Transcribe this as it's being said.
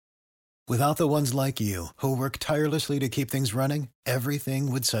Without the ones like you, who work tirelessly to keep things running,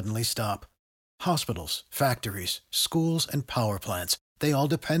 everything would suddenly stop. Hospitals, factories, schools, and power plants, they all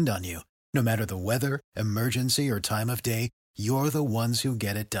depend on you. No matter the weather, emergency, or time of day, you're the ones who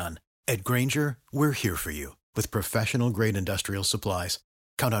get it done. At Grainger, we're here for you with professional-grade industrial supplies.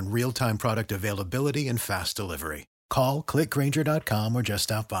 Count on real-time product availability and fast delivery. Call, click Grainger.com, or just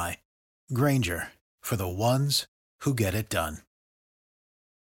stop by. Grainger, for the ones who get it done.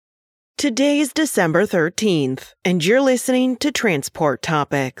 Today's December 13th, and you're listening to Transport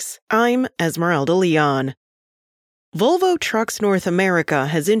Topics. I'm Esmeralda Leon. Volvo Trucks North America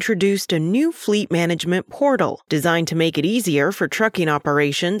has introduced a new fleet management portal designed to make it easier for trucking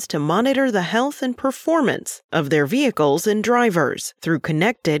operations to monitor the health and performance of their vehicles and drivers through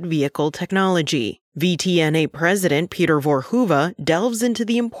connected vehicle technology. VTNA President Peter Vorhuva delves into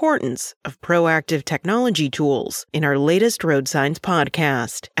the importance of proactive technology tools in our latest Road Signs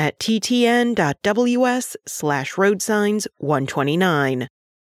podcast at ttn.ws/roadsigns129.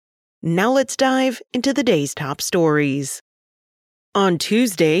 Now let's dive into the day's top stories. On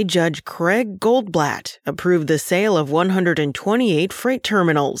Tuesday, Judge Craig Goldblatt approved the sale of 128 freight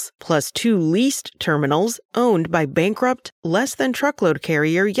terminals, plus 2 leased terminals owned by bankrupt, less-than-truckload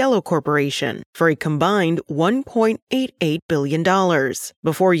carrier Yellow Corporation, for a combined $1.88 billion.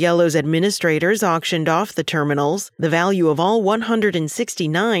 Before Yellow's administrators auctioned off the terminals, the value of all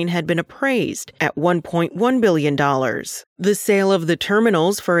 169 had been appraised at $1.1 billion. The sale of the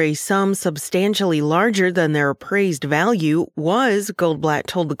terminals for a sum substantially larger than their appraised value was, Goldblatt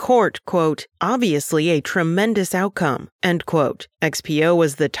told the court, quote, obviously a tremendous outcome, end quote. XPO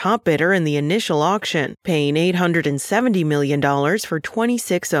was the top bidder in the initial auction, paying $870 million for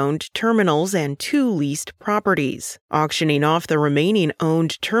 26 owned terminals and 2 leased properties. Auctioning off the remaining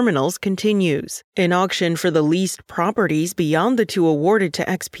owned terminals continues. An auction for the leased properties beyond the 2 awarded to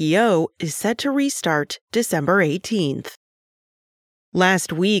XPO is set to restart December 18th.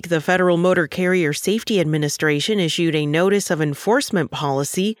 Last week, the Federal Motor Carrier Safety Administration issued a notice of enforcement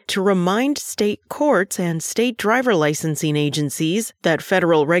policy to remind state courts and state driver licensing agencies that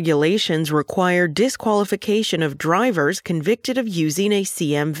federal regulations require disqualification of drivers convicted of using a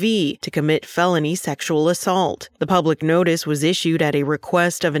CMV to commit felony sexual assault. The public notice was issued at a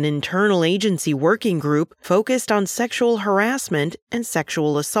request of an internal agency working group focused on sexual harassment and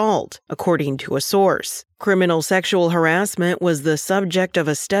sexual assault, according to a source. Criminal sexual harassment was the subject of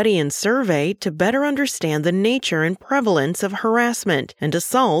a study and survey to better understand the nature and prevalence of harassment and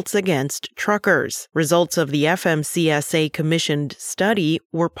assaults against truckers. Results of the FMCSA commissioned study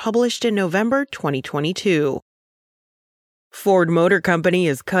were published in November 2022. Ford Motor Company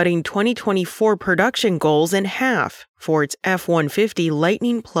is cutting 2024 production goals in half for its F-150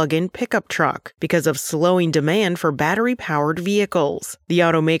 Lightning plug-in pickup truck because of slowing demand for battery-powered vehicles. The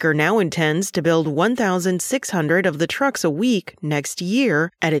automaker now intends to build 1,600 of the trucks a week next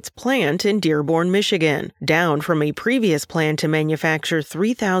year at its plant in Dearborn, Michigan, down from a previous plan to manufacture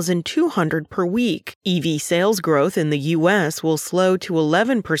 3,200 per week. EV sales growth in the U.S. will slow to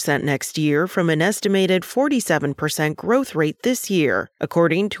 11% next year from an estimated 47% growth rate this year,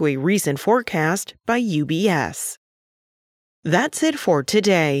 according to a recent forecast by UBS. That's it for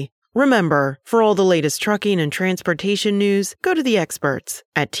today. Remember, for all the latest trucking and transportation news, go to the experts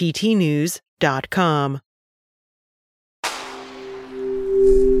at ttnews.com.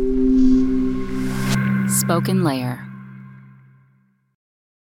 Spoken Layer.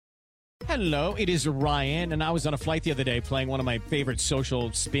 Hello, it is Ryan, and I was on a flight the other day playing one of my favorite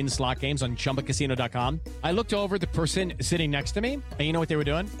social spin slot games on ChumbaCasino.com. I looked over at the person sitting next to me, and you know what they were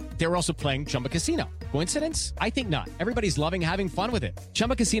doing? They were also playing Chumba Casino. Coincidence? I think not. Everybody's loving having fun with it.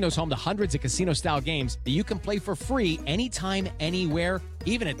 Chumba Casino is home to hundreds of casino-style games that you can play for free anytime, anywhere,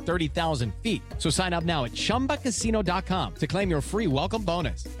 even at 30,000 feet. So sign up now at ChumbaCasino.com to claim your free welcome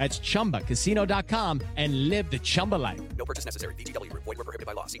bonus. That's ChumbaCasino.com and live the Chumba life. No purchase necessary. VGW. Void where prohibited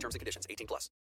by law. See terms and conditions. 18+.